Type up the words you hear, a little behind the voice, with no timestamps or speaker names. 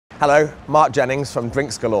Hello, Mark Jennings from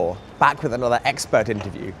Drinks Galore, back with another expert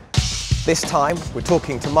interview. This time, we're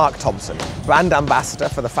talking to Mark Thomson, brand ambassador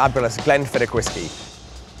for the fabulous Glenfiddich whiskey.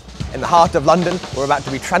 In the heart of London, we're about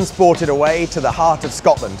to be transported away to the heart of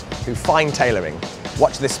Scotland through fine tailoring.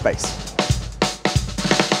 Watch this space.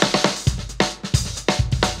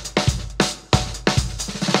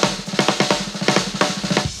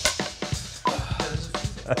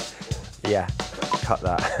 Yeah, cut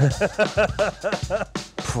that.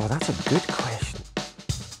 Oh, that's a good question.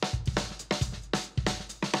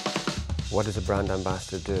 What does a brand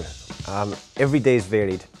ambassador do? Every day is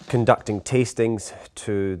varied. Conducting tastings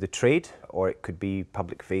to the trade, or it could be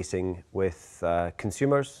public facing with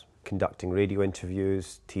consumers, conducting radio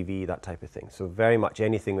interviews, TV, that type of thing. So very much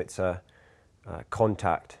anything that's a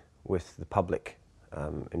contact with the public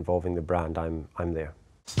involving the brand, I'm there.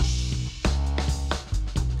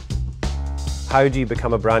 How do you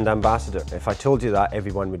become a brand ambassador? If I told you that,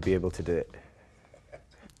 everyone would be able to do it.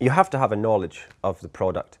 You have to have a knowledge of the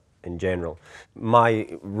product in general. My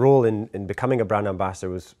role in becoming a brand ambassador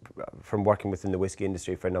was from working within the whiskey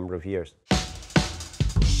industry for a number of years.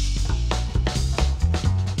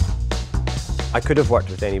 I could have worked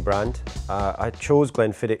with any brand. I chose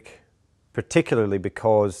Glenfiddich particularly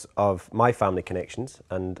because of my family connections,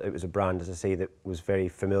 and it was a brand, as I say, that was very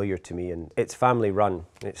familiar to me, and it's family run.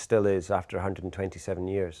 It still is after 127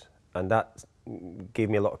 years, and that gave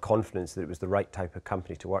me a lot of confidence that it was the right type of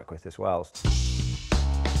company to work with as well.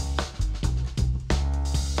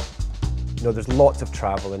 You know, there's lots of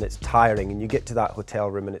travel and it's tiring, and you get to that hotel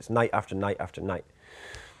room and it's night after night after night.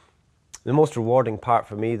 The most rewarding part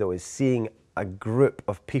for me though is seeing a group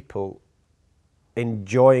of people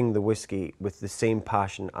enjoying the whiskey with the same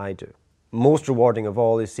passion I do. Most rewarding of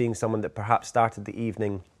all is seeing someone that perhaps started the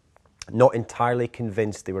evening not entirely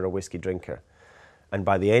convinced they were a whiskey drinker, and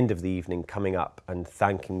by the end of the evening coming up and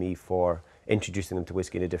thanking me for introducing them to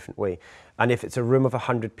whiskey in a different way. And if it's a room of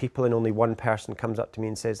 100 people and only one person comes up to me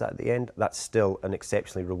and says that at the end, that's still an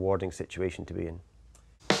exceptionally rewarding situation to be in.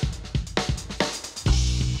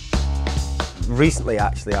 Recently,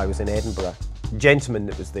 actually, I was in Edinburgh. A gentleman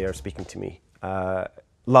that was there speaking to me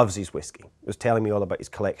loves his whiskey. Was telling me all about his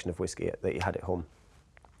collection of whiskey that he had at home.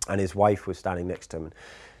 And his wife was standing next to him. And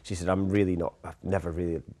she said, I've never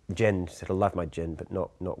really, gin, she said, I love my gin, but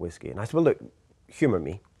not whiskey. And I said, well, look, humour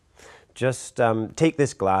me. Just take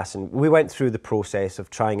this glass. And we went through the process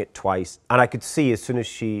of trying it twice. And I could see as soon as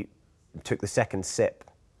she took the second sip,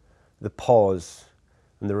 the pause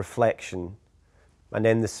and the reflection, and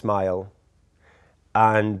then the smile.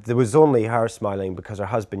 And there was only her smiling because her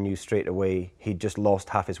husband knew straight away he'd just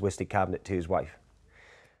lost half his whiskey cabinet to his wife.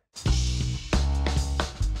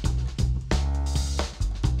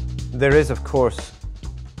 There is, of course,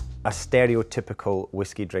 a stereotypical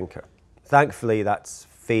whiskey drinker. Thankfully, that's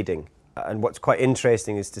fading. And what's quite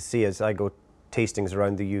interesting is to see, as I go tastings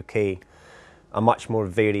around the UK, a much more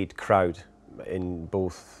varied crowd in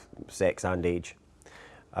both sex and age.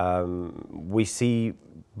 We see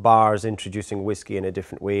bars introducing whiskey in a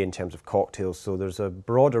different way in terms of cocktails, so there's a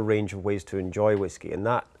broader range of ways to enjoy whiskey, and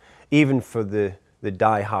that, even for the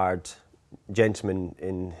die-hard gentleman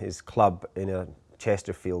in his club in a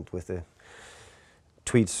Chesterfield with a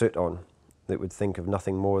tweed suit on that would think of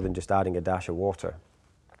nothing more than just adding a dash of water,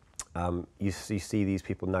 you see these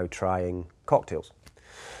people now trying cocktails.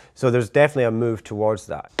 So there's definitely a move towards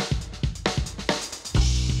that.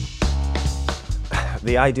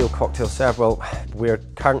 The ideal cocktail serve, well, we're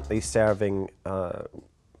currently serving a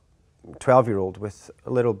 12-year-old with a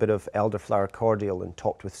little bit of elderflower cordial and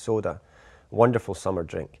topped with soda. Wonderful summer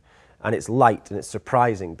drink. And it's light and it's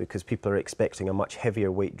surprising because people are expecting a much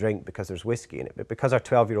heavier weight drink because there's whiskey in it. But because our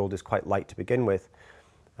 12-year-old is quite light to begin with,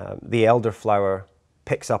 the elderflower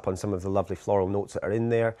picks up on some of the lovely floral notes that are in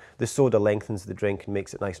there. The soda lengthens the drink and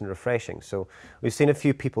makes it nice and refreshing. So we've seen a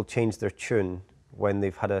few people change their tune when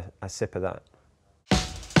they've had a sip of that.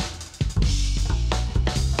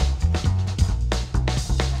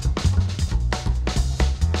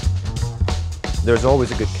 There's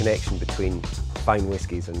always a good connection between fine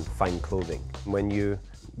whiskies and fine clothing. When you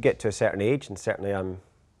get to a certain age, and certainly I'm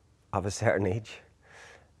of a certain age,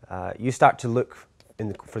 you start to look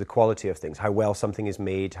for the quality of things, how well something is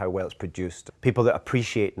made, how well it's produced. People that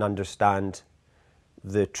appreciate and understand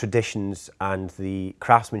the traditions and the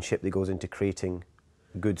craftsmanship that goes into creating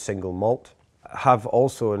good single malt have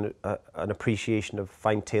also an appreciation of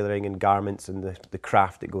fine tailoring and garments and the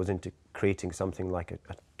craft that goes into creating something like a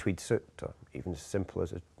tweed suit, or even as simple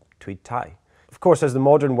as a tweed tie. Of course, as the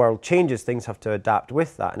modern world changes, things have to adapt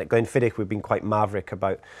with that. And at Glenfiddich, we've been quite maverick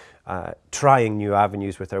about trying new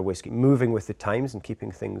avenues with our whiskey, moving with the times and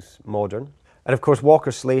keeping things modern. And of course,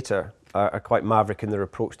 Walker Slater are quite maverick in their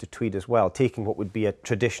approach to tweed as well, taking what would be a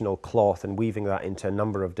traditional cloth and weaving that into a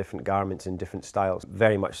number of different garments in different styles.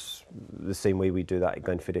 Very much the same way we do that at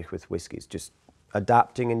Glenfiddich with whiskies, just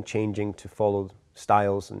adapting and changing to follow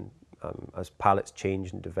styles and as palettes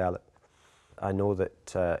change and develop. I know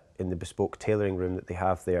that in the bespoke tailoring room that they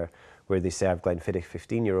have there, where they serve Glenfiddich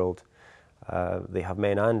 15-year-old, they have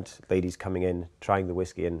men and ladies coming in, trying the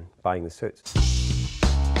whiskey and buying the suits.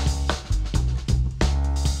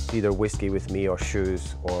 Either whiskey with me or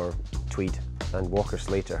shoes or tweed. And Walker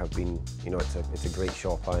Slater have been, you know, it's a great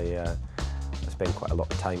shop. I spend quite a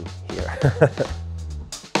lot of time here.